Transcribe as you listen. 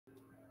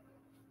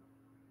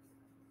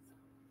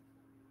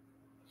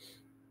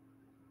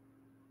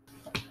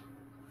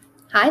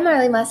Hi,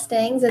 Marley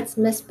Mustangs. It's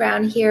Miss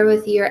Brown here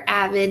with your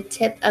Avid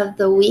tip of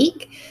the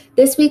week.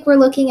 This week, we're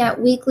looking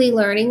at weekly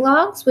learning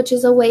logs, which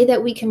is a way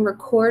that we can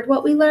record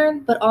what we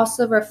learn, but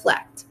also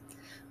reflect.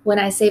 When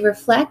I say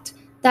reflect,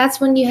 that's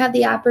when you have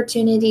the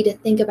opportunity to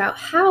think about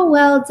how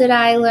well did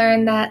I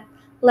learn that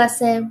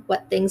lesson?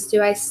 What things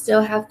do I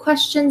still have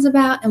questions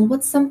about? And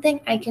what's something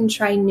I can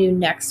try new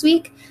next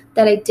week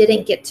that I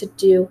didn't get to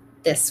do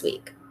this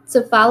week?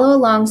 So follow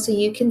along so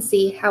you can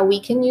see how we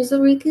can use a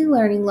weekly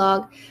learning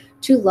log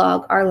to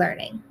log our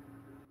learning.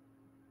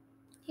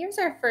 Here's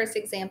our first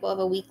example of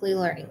a weekly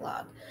learning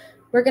log.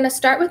 We're going to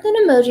start with an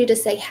emoji to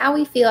say how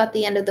we feel at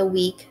the end of the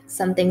week,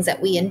 some things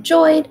that we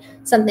enjoyed,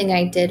 something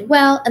I did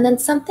well, and then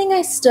something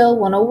I still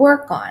want to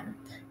work on.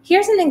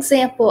 Here's an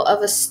example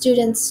of a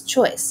student's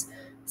choice.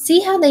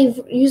 See how they've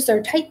used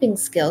their typing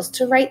skills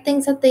to write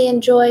things that they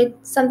enjoyed,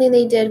 something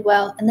they did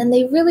well, and then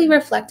they really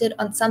reflected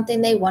on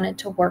something they wanted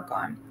to work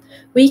on.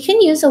 We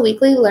can use a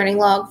weekly learning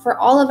log for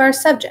all of our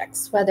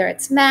subjects, whether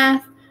it's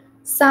math,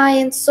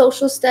 science,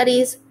 social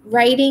studies,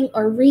 writing,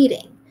 or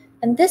reading.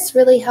 And this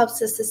really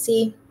helps us to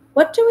see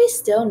what do we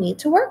still need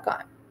to work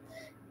on.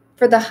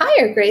 For the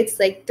higher grades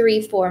like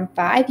 3, 4, and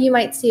 5, you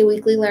might see a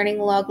weekly learning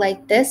log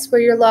like this where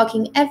you're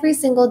logging every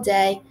single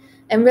day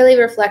and really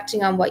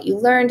reflecting on what you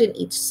learned in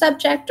each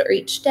subject or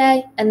each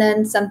day, and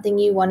then something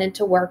you wanted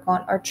to work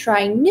on or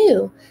try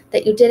new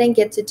that you didn't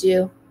get to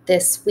do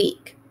this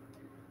week.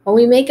 When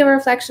we make a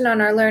reflection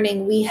on our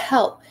learning, we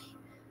help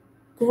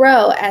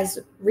grow as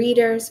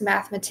readers,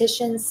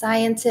 mathematicians,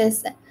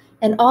 scientists,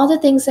 and all the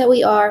things that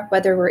we are,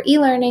 whether we're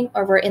e-learning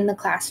or we're in the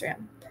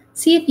classroom.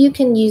 See if you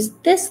can use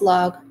this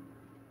log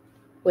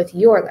with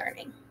your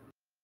learning.